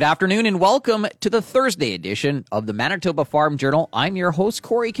Good afternoon and welcome to the Thursday edition of the Manitoba Farm Journal. I'm your host,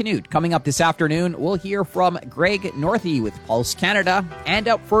 Corey Canute. Coming up this afternoon, we'll hear from Greg Northey with Pulse Canada. And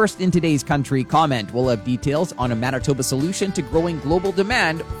up first in today's Country Comment, we'll have details on a Manitoba solution to growing global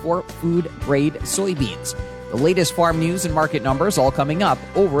demand for food-grade soybeans. The latest farm news and market numbers all coming up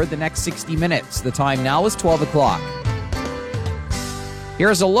over the next 60 minutes. The time now is 12 o'clock.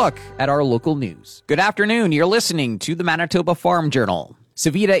 Here's a look at our local news. Good afternoon. You're listening to the Manitoba Farm Journal.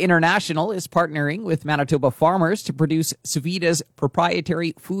 Savita International is partnering with Manitoba farmers to produce Savita's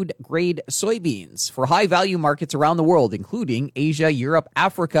proprietary food-grade soybeans for high-value markets around the world, including Asia, Europe,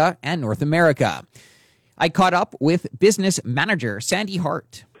 Africa, and North America. I caught up with business manager Sandy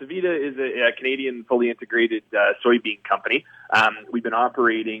Hart. Savita is a Canadian fully integrated soybean company. We've been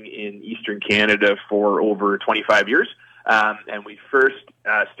operating in Eastern Canada for over 25 years, and we first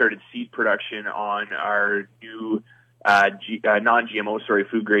started seed production on our new non-GMO,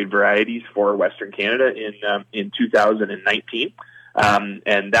 food-grade varieties for Western Canada in 2019.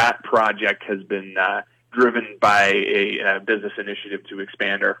 And that project has been driven by a business initiative to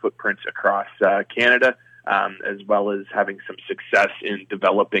expand our footprints across Canada, as well as having some success in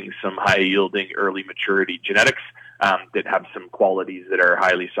developing some high-yielding early maturity genetics that have some qualities that are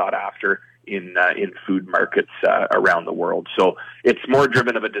highly sought after in food markets around the world. So it's more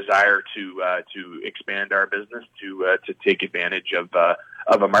driven of a desire to expand our business to take advantage of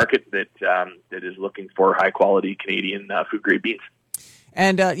a market that is looking for high quality Canadian food grade beans.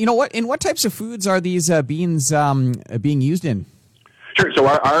 And in what types of foods are these beans being used in? Sure. So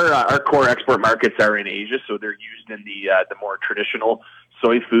our core export markets are in Asia, so they're used in the more traditional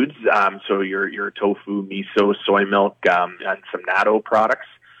soy foods. So your tofu, miso, soy milk, and some natto products.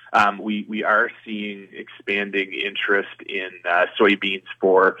 We are seeing expanding interest in soybeans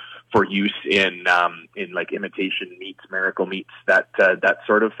for use in like imitation meats, miracle meats, that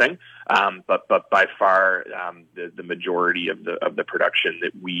sort of thing. But by far the majority of the production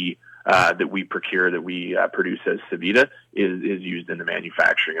that we procure, that we produce as Savita is used in the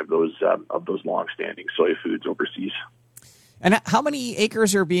manufacturing of those long-standing soy foods overseas. And how many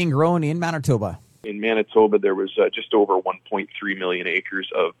acres are being grown in Manitoba? In Manitoba, there was just over 1.3 million acres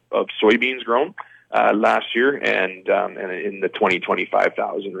of soybeans grown last year, and in the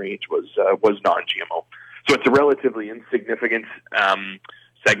 25,000 range was non-GMO. So it's a relatively insignificant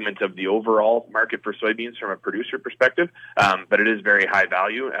segment of the overall market for soybeans from a producer perspective, but it is very high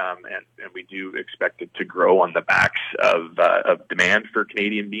value, and we do expect it to grow on the backs of demand for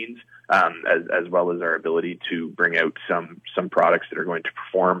Canadian beans, as well as our ability to bring out some products that are going to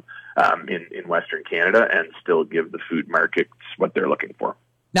perform in Western Canada and still give the food markets what they're looking for.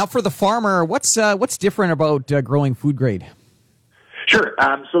 Now, for the farmer, what's different about growing food grade? Sure.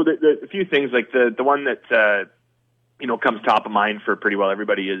 So the few things, like the one that comes top of mind for pretty well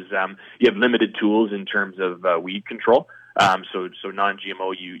everybody is you have limited tools in terms of weed control. So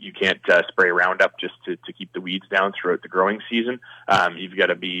non-GMO, you can't spray Roundup just to keep the weeds down throughout the growing season. You've got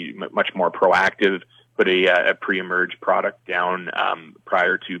to be much more proactive. Put a pre-emerge product down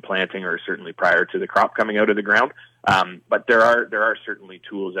prior to planting, or certainly prior to the crop coming out of the ground. But there are certainly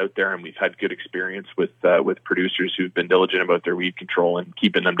tools out there, and we've had good experience with producers who've been diligent about their weed control and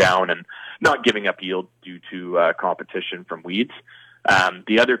keeping them down and not giving up yield due to competition from weeds.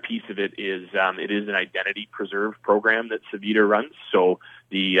 The other piece of it is an identity preserve program that Savita runs. So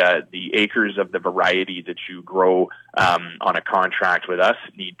the acres of the variety that you grow on a contract with us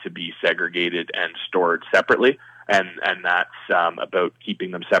need to be segregated and stored separately, and that's about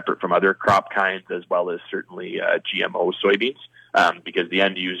keeping them separate from other crop kinds, as well as certainly GMO soybeans, because the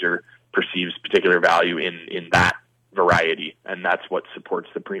end user perceives particular value in that variety, and that's what supports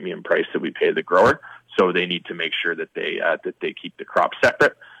the premium price that we pay the grower. So they need to make sure that they keep the crop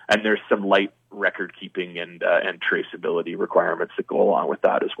separate, and there's some light record keeping and traceability requirements that go along with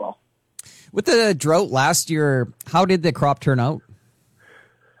that as well. With the drought last year, how did the crop turn out?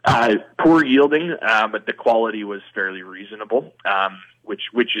 Poor yielding, but the quality was fairly reasonable,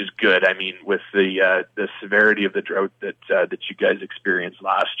 which is good. I mean, with the severity of the drought that you guys experienced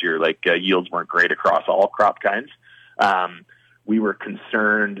last year, yields weren't great across all crop kinds. We were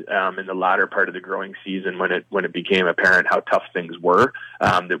concerned in the latter part of the growing season when it became apparent how tough things were,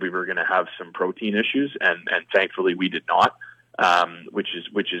 that we were going to have some protein issues, and thankfully we did not, which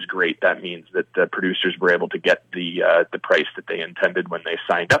is great. That means that the producers were able to get the price that they intended when they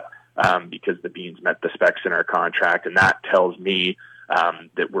signed up, because the beans met the specs in our contract, and that tells me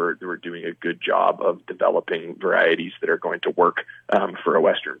that we're doing a good job of developing varieties that are going to work for a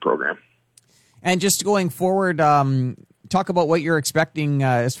Western program. And just going forward, talk about what you're expecting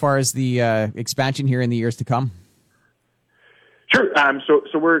as far as the expansion here in the years to come. Sure.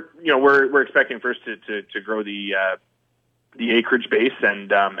 So we're expecting first to grow the acreage base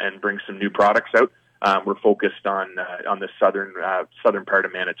and bring some new products out. We're focused on the southern part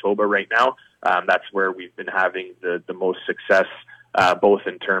of Manitoba right now. That's where we've been having the most success, both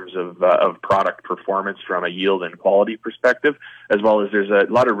in terms of product performance from a yield and quality perspective, as well as there's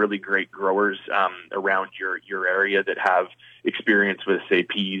a lot of really great growers around your area that have experience with, say,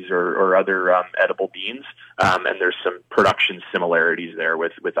 peas or other edible beans, and there's some production similarities there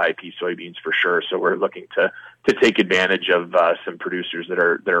with IP soybeans for sure. So we're looking to take advantage of some producers that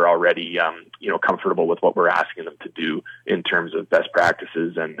are already comfortable with what we're asking them to do in terms of best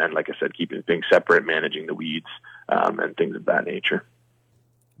practices and like I said, keeping things separate, managing the weeds, and things of that nature.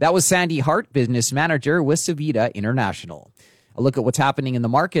 That was Sandy Hart, business manager with Savita International. A look at what's happening in the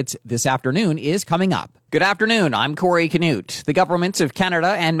markets this afternoon is coming up. Good afternoon, I'm Corey Canute. The governments of Canada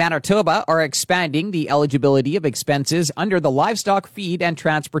and Manitoba are expanding the eligibility of expenses under the Livestock Feed and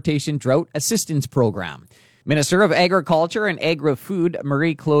Transportation Drought Assistance Program. Minister of Agriculture and Agri-Food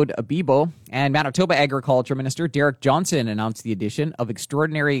Marie-Claude Bibeau and Manitoba Agriculture Minister Derek Johnson announced the addition of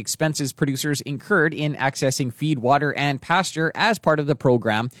extraordinary expenses producers incurred in accessing feed, water, and pasture as part of the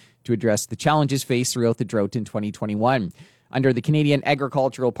program to address the challenges faced throughout the drought in 2021. Under the Canadian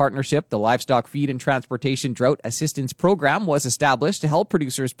Agricultural Partnership, the Livestock Feed and Transportation Drought Assistance Program was established to help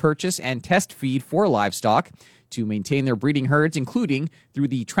producers purchase and test feed for livestock to maintain their breeding herds, including through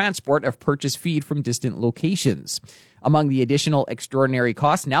the transport of purchased feed from distant locations. Among the additional extraordinary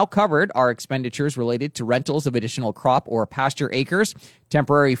costs now covered are expenditures related to rentals of additional crop or pasture acres,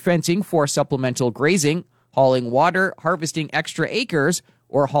 temporary fencing for supplemental grazing, hauling water, harvesting extra acres,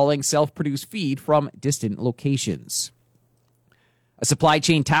 or hauling self-produced feed from distant locations. A supply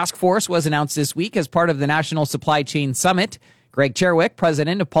chain task force was announced this week as part of the National Supply Chain Summit. Greg Cherwick,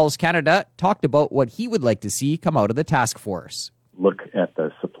 president of Pulse Canada, talked about what he would like to see come out of the task force. Look at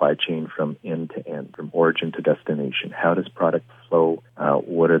the supply chain from end to end, from origin to destination. How does product flow?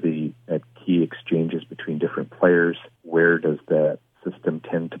 What are the key exchanges between different players? Where does the system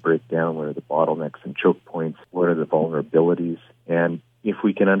tend to break down? What are the bottlenecks and choke points? What are the vulnerabilities? And if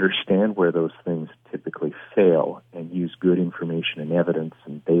we can understand where those things typically fail and use good information and evidence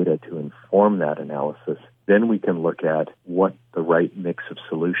and data to inform that analysis, then we can look at what the right mix of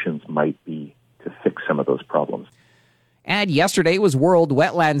solutions might be to fix some of those problems. And yesterday was World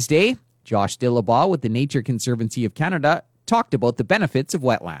Wetlands Day. Josh Dillabaugh with the Nature Conservancy of Canada talked about the benefits of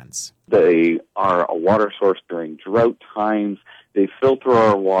wetlands. They are a water source during drought times. They filter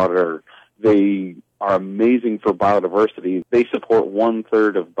our water. They are amazing for biodiversity. They support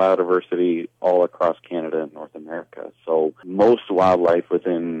 1/3 of biodiversity all across Canada and North America. So most wildlife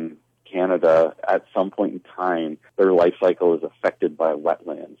within Canada, at some point in time, their life cycle is affected by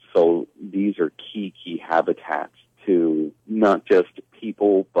wetlands. So these are key habitats to not just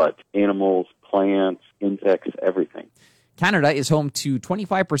people, but animals, plants, insects, everything. Canada is home to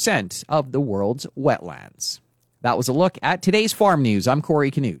 25% of the world's wetlands. That was a look at today's farm news. I'm Corey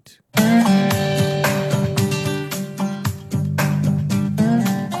Canute.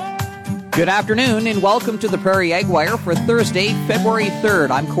 Good afternoon and welcome to the Prairie Ag Wire for Thursday, February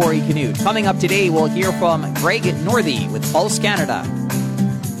 3rd. I'm Corey Canute. Coming up today, we'll hear from Greg Northey with Pulse Canada.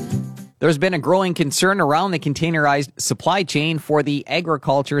 There's been a growing concern around the containerized supply chain for the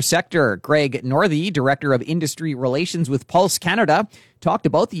agriculture sector. Greg Northey, Director of Industry Relations with Pulse Canada, talked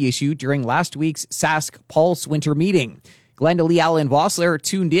about the issue during last week's Sask Pulse winter meeting. Glenda Lee Allen Vossler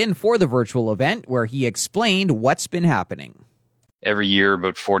tuned in for the virtual event where he explained what's been happening. Every year,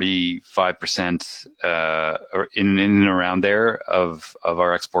 about 45% or in and around there of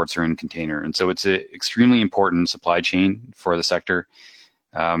our exports are in container. And so it's an extremely important supply chain for the sector.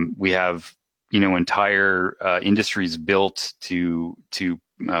 We have, entire industries built to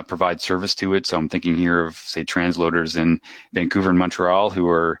provide service to it. So I'm thinking here of, say, transloaders in Vancouver and Montreal who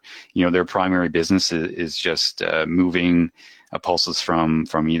are, their primary business is just moving pulses from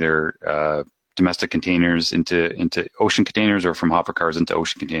either domestic containers into ocean containers or from hopper cars into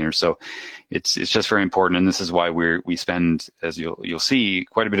ocean containers. So it's just very important. And this is why we spend, as you'll see,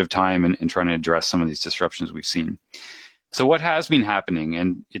 quite a bit of time in trying to address some of these disruptions we've seen. So what has been happening,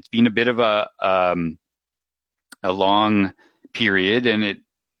 and it's been a bit of a long period, and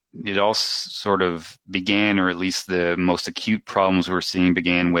it all sort of began, or at least the most acute problems we're seeing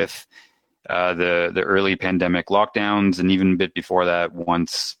began with the early pandemic lockdowns, and even a bit before that,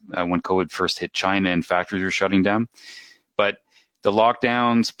 once when COVID first hit China and factories were shutting down. But the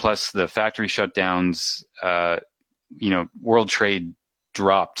lockdowns plus the factory shutdowns, world trade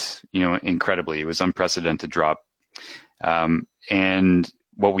dropped, incredibly. It was unprecedented drop. And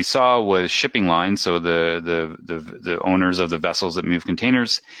what we saw was shipping lines. So the owners of the vessels that move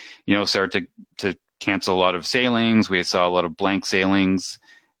containers, started to cancel a lot of sailings. We saw a lot of blank sailings.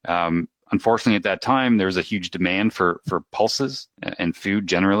 Unfortunately, at that time, there was a huge demand for pulses and food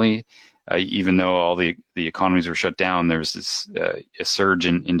generally. Even though all the economies were shut down, there was this a surge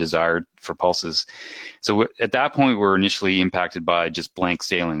in desire for pulses. So at that point, we were initially impacted by just blank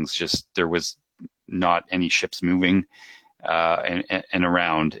sailings. Just there was not any ships moving and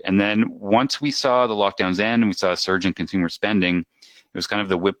around. And then once we saw the lockdowns end and we saw a surge in consumer spending, it was kind of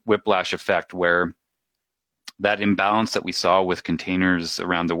the whiplash effect where that imbalance that we saw with containers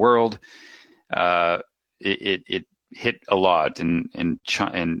around the world, it hit a lot. And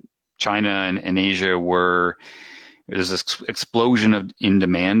China and Asia there's this explosion in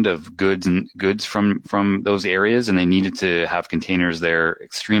demand of goods from those areas, and they needed to have containers there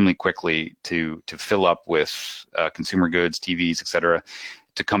extremely quickly to fill up with consumer goods, TVs, etc.,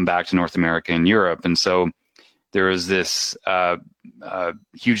 to come back to North America and Europe. And so there was this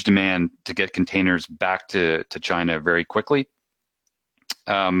huge demand to get containers back to China very quickly.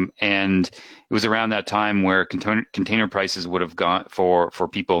 And it was around that time where container prices would have gone for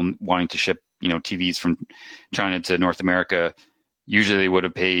people wanting to ship, TVs from China to North America. Usually they would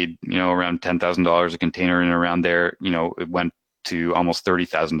have paid, around $10,000 a container, and around there, it went to almost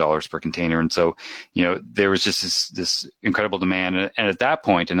 $30,000 per container. And so, there was just this incredible demand. And at that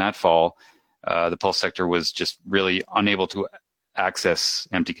point, in that fall, the pulse sector was just really unable to access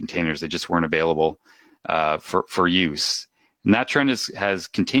empty containers. They just weren't available for use. And that trend has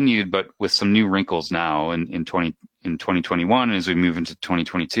continued, but with some new wrinkles now in 2021, as we move into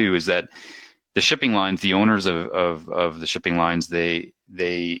 2022, is that the shipping lines, the owners of the shipping lines, they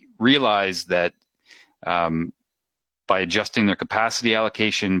realize that by adjusting their capacity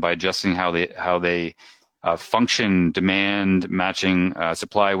allocation, by adjusting how they function, demand matching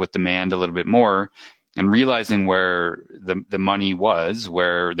supply with demand a little bit more, and realizing where the money was,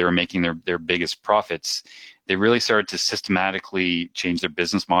 where they were making their biggest profits, they really started to systematically change their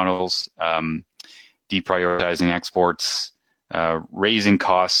business models, deprioritizing exports, raising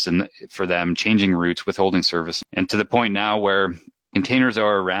costs for them, changing routes, withholding service, and to the point now where containers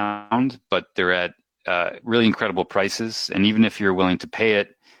are around, but they're at really incredible prices. And even if you're willing to pay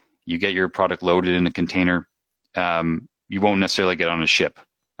it, you get your product loaded in a container, you won't necessarily get on a ship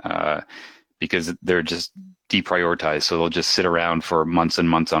because they're just deprioritized. So they'll just sit around for months and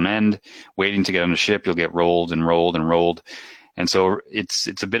months on end, waiting to get on a ship. You'll get rolled and rolled and rolled. And so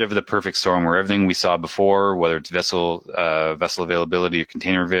it's a bit of the perfect storm where everything we saw before, whether it's vessel availability or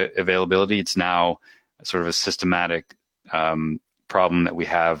container availability, it's now sort of a systematic problem that we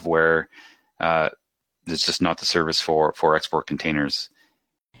have where there's just not the service for export containers.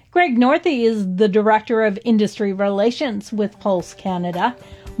 Greg Northey is the Director of Industry Relations with Pulse Canada.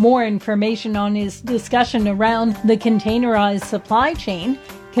 More information on his discussion around the containerized supply chain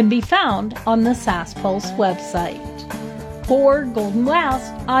can be found on the SaskPulse website. For Golden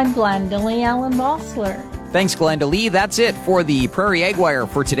West, I'm Glenda Lee Allen Bossler. Thanks, Glenda Lee. That's it for the Prairie Ag Wire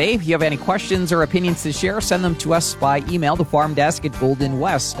for today. If you have any questions or opinions to share, send them to us by email to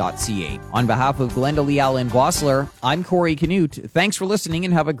farmdesk@goldenwest.ca. On behalf of Glenda Lee Allen Bossler, I'm Corey Canute. Thanks for listening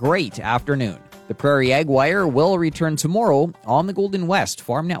and have a great afternoon. The Prairie Ag Wire will return tomorrow on the Golden West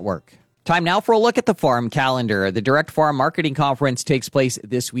Farm Network. Time now for a look at the farm calendar. The Direct Farm Marketing Conference takes place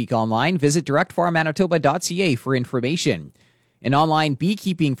this week online. Visit directfarmmanitoba.ca for information. An online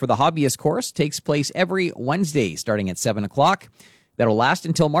beekeeping for the hobbyist course takes place every Wednesday starting at 7 o'clock. That'll last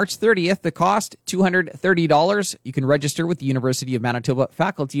until March 30th. The cost, $230. You can register with the University of Manitoba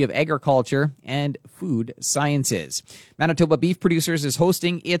Faculty of Agriculture and Food Sciences. Manitoba Beef Producers is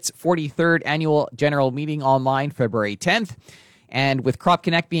hosting its 43rd annual general meeting online February 10th. And with Crop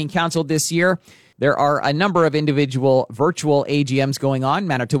Connect being canceled this year, there are a number of individual virtual AGMs going on.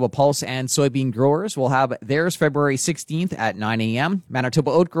 Manitoba Pulse and Soybean Growers will have theirs February 16th at 9 a.m.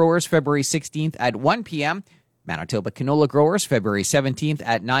 Manitoba Oat Growers February 16th at 1 p.m. Manitoba Canola Growers February 17th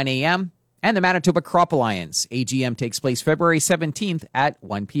at 9 a.m. And the Manitoba Crop Alliance AGM takes place February 17th at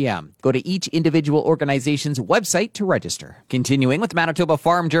 1 p.m. Go to each individual organization's website to register. Continuing with the Manitoba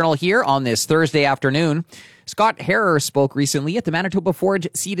Farm Journal here on this Thursday afternoon, Scott Harrer spoke recently at the Manitoba Forage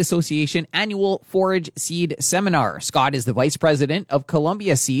Seed Association annual Forage Seed Seminar. Scott is the vice president of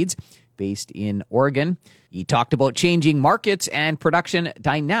Columbia Seeds, based in Oregon. He talked about changing markets and production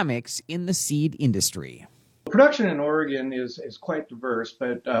dynamics in the seed industry. Production in Oregon is quite diverse,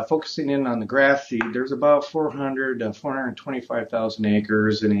 but focusing in on the grass seed, there's about 400 to 425,000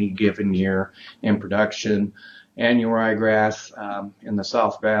 acres in a given year in production. Annual ryegrass in the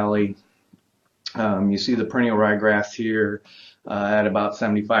South Valley. You see the perennial ryegrass here. at about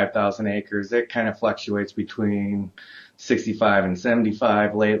 75,000 acres. It kind of fluctuates between 65 and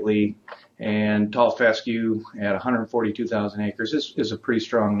 75 lately. And tall fescue at 142,000 acres is a pretty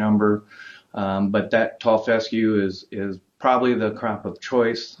strong number. But that tall fescue is probably the crop of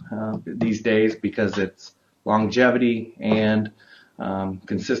choice these days because it's longevity and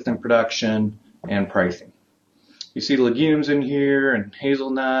consistent production and pricing. You see legumes in here and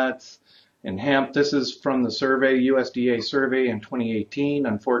hazelnuts and hemp. This is from the survey, USDA survey in 2018.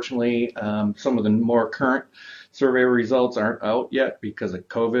 Unfortunately, some of the more current survey results aren't out yet because of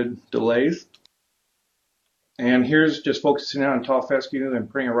COVID delays. And here's just focusing on tall fescue and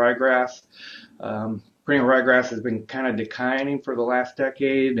Perennial ryegrass. Perennial ryegrass has been kind of declining for the last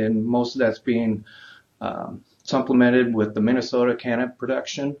decade, and most of that's being supplemented with the Minnesota cannabis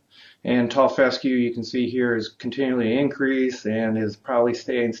production. And tall fescue, you can see here, is continually increased and is probably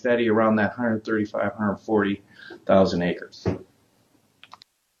staying steady around that 135, 140,000 acres.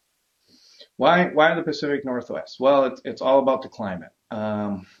 Why the Pacific Northwest? Well, it's all about the climate.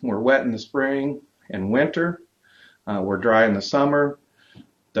 We're wet in the spring and winter. We're dry in the summer.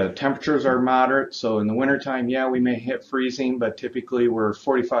 The temperatures are moderate, so in the wintertime, yeah, we may hit freezing, but typically we're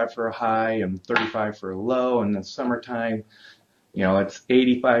 45 for a high and 35 for a low. In the summertime, it's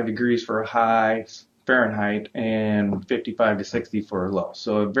 85 degrees for a high Fahrenheit and 55 to 60 for a low.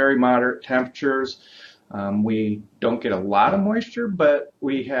 So very moderate temperatures. We don't get a lot of moisture, but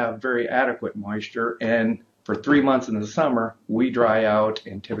we have very adequate moisture. And for 3 months in the summer, we dry out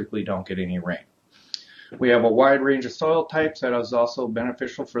and typically don't get any rain. We have a wide range of soil types that is also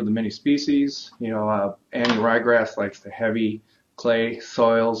beneficial for the many species. Annual ryegrass likes the heavy clay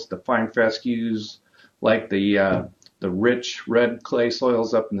soils. The fine fescues like the rich red clay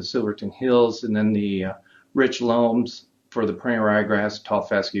soils up in the Silverton Hills, and then the rich loams for the perennial ryegrass, tall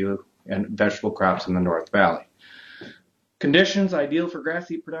fescue, and vegetable crops in the North Valley. Conditions ideal for grass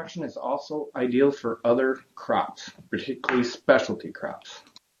seed production is also ideal for other crops, particularly specialty crops.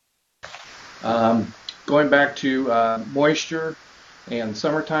 Going back to moisture and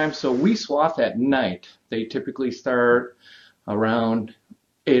summertime, so we swath at night. They typically start around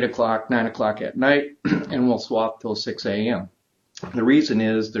 8 o'clock, 9 o'clock at night, and we'll swath till 6 a.m. The reason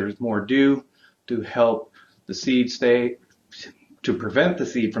is there's more dew to help the seed to prevent the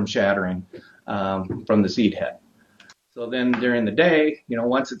seed from shattering from the seed head. So then during the day,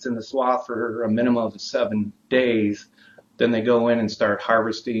 once it's in the swath for a minimum of 7 days, then they go in and start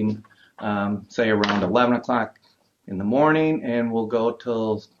harvesting, say around 11 o'clock in the morning, and we'll go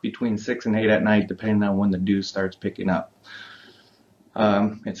till between 6 and 8 at night, depending on when the dew starts picking up.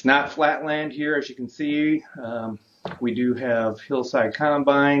 It's not flat land here, as you can see. We do have hillside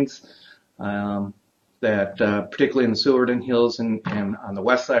combines that particularly in the Silverton Hills and on the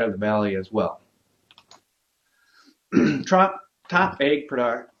west side of the valley as well. Top egg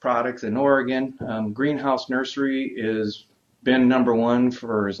products in Oregon. Greenhouse Nursery has been number one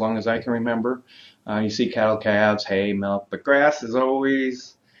for as long as I can remember. You see cattle calves, hay, milk, but grass is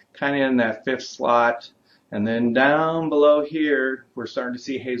always kind of in that fifth slot. And then down below here, we're starting to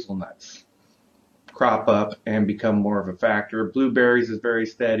see hazelnuts crop up and become more of a factor. Blueberries is very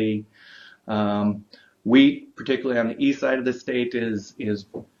steady. Wheat, particularly on the east side of the state, is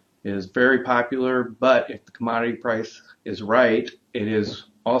very popular. But if the commodity price is right, it is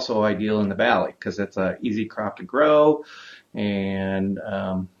also ideal in the valley because it's an easy crop to grow and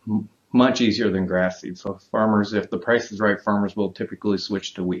much easier than grass seed. So farmers, if the price is right, farmers will typically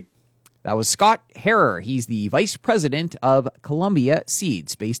switch to wheat. That was Scott Harrer. He's the vice president of Columbia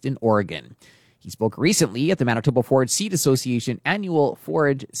Seeds, based in Oregon. He spoke recently at the Manitoba Forage Seed Association annual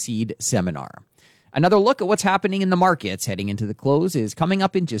Forage Seed Seminar. Another look at what's happening in the markets heading into the close is coming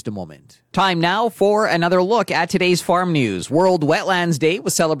up in just a moment. Time now for another look at today's farm news. World Wetlands Day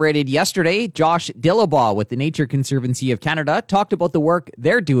was celebrated yesterday. Josh Dillabaugh with the Nature Conservancy of Canada talked about the work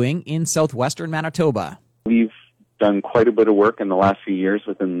they're doing in southwestern Manitoba. We've done quite a bit of work in the last few years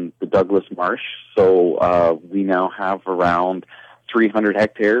within the Douglas Marsh. So we now have around 300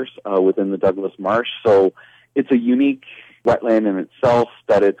 hectares within the Douglas Marsh. So it's a unique wetland in itself,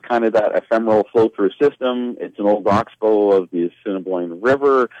 that it's kind of that ephemeral flow-through system. It's an old oxbow of the Assiniboine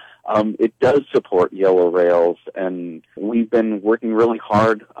River. It does support yellow rails, and we've been working really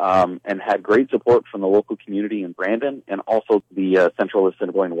hard and had great support from the local community in Brandon and also the Central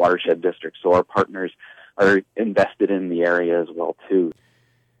Assiniboine Watershed District. So our partners are invested in the area as well, too.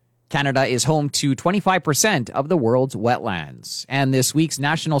 Canada is home to 25% of the world's wetlands. And this week's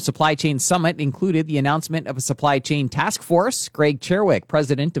National Supply Chain Summit included the announcement of a supply chain task force. Greg Cherwick,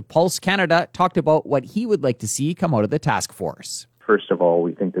 president of Pulse Canada, talked about what he would like to see come out of the task force. first of all,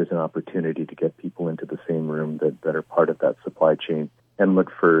 we think there's an opportunity to get people into the same room that are part of that supply chain and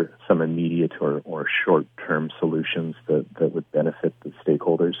look for some immediate or short-term solutions that would benefit the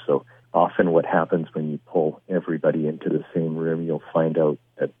stakeholders. So often what happens when you pull everybody into the same room, you'll find out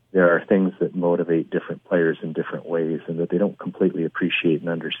that there are things that motivate different players in different ways and that they don't completely appreciate and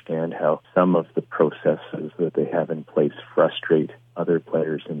understand how some of the processes that they have in place frustrate other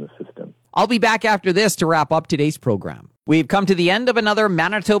players in the system. I'll be back after this to wrap up today's program. We've come to the end of another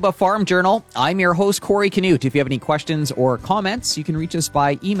Manitoba Farm Journal. I'm your host, Corey Canute. If you have any questions or comments, you can reach us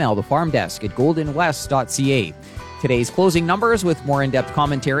by email, the farm desk at goldenwest.ca. Today's closing numbers with more in-depth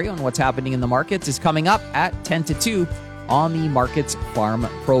commentary on what's happening in the markets is coming up at 10 to 2 on the Markets Farm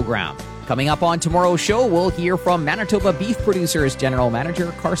program. Coming up on tomorrow's show, we'll hear from Manitoba Beef Producers General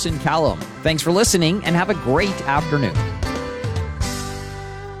Manager Carson Callum. Thanks for listening and have a great afternoon.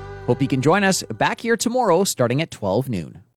 Hope you can join us back here tomorrow starting at 12 noon.